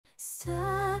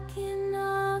Stacking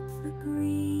up the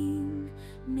green,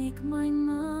 make my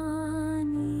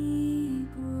money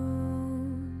grow.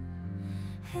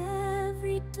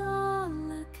 Every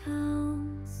dollar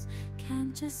counts,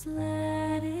 can't just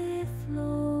let it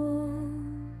flow.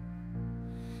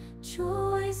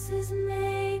 Choices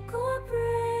make or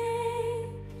break,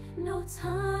 no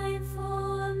time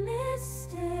for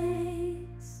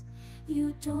mistakes.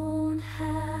 You don't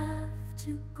have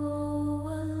to go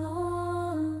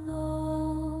alone.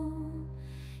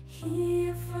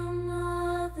 Hear from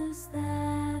others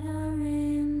that are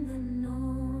in the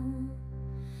know.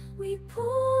 We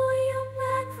pull you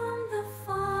back from the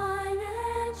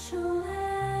financial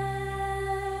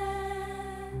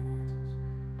edge.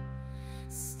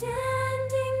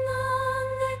 Standing on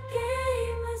the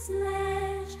Gamer's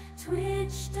Ledge,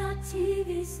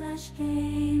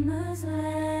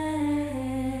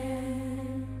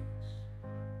 twitch.tv/Gamersledge.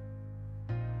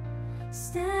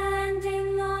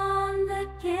 Standing on the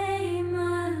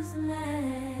Gamer's Ledge.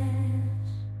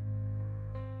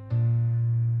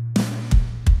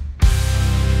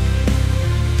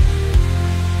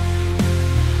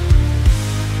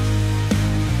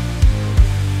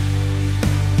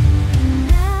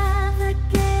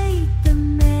 Navigate the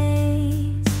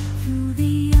maze through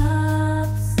the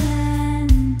ups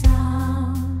and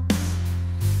downs.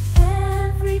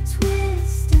 Every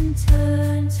twist and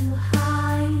turn to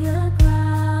higher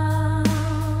ground.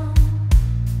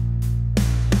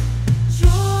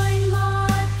 Join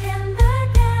Mark and the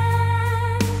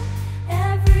gang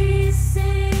every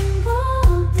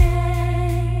single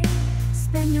day.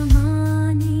 Spend your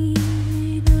money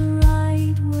the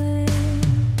right way.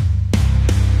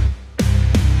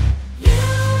 You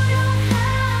don't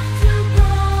have to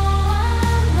go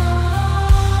alone.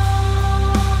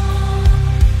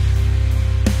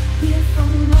 Hear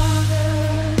from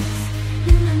others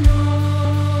in the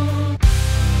know.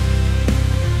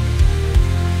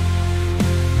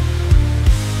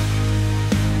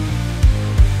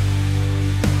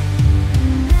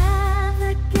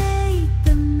 Navigate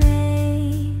the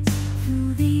maze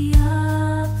through the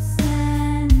ups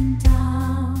and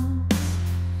downs.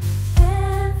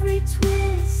 Every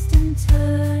twist and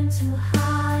turn to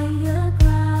higher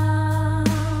ground.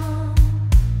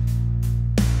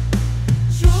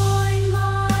 Join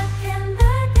Mark and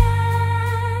the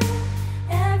gang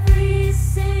every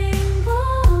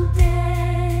single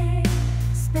day.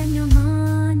 Spend your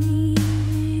money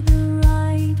the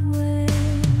right way.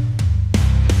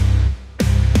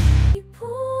 We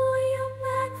pull you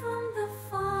back from the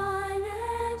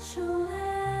financial edge.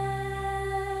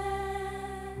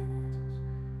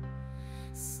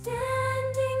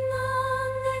 Standing on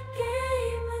the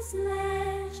Gamer's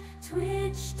Ledge,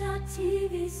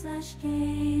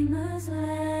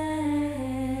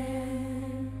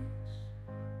 twitch.tv/Gamersledge.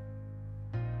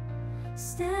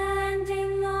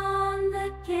 Standing on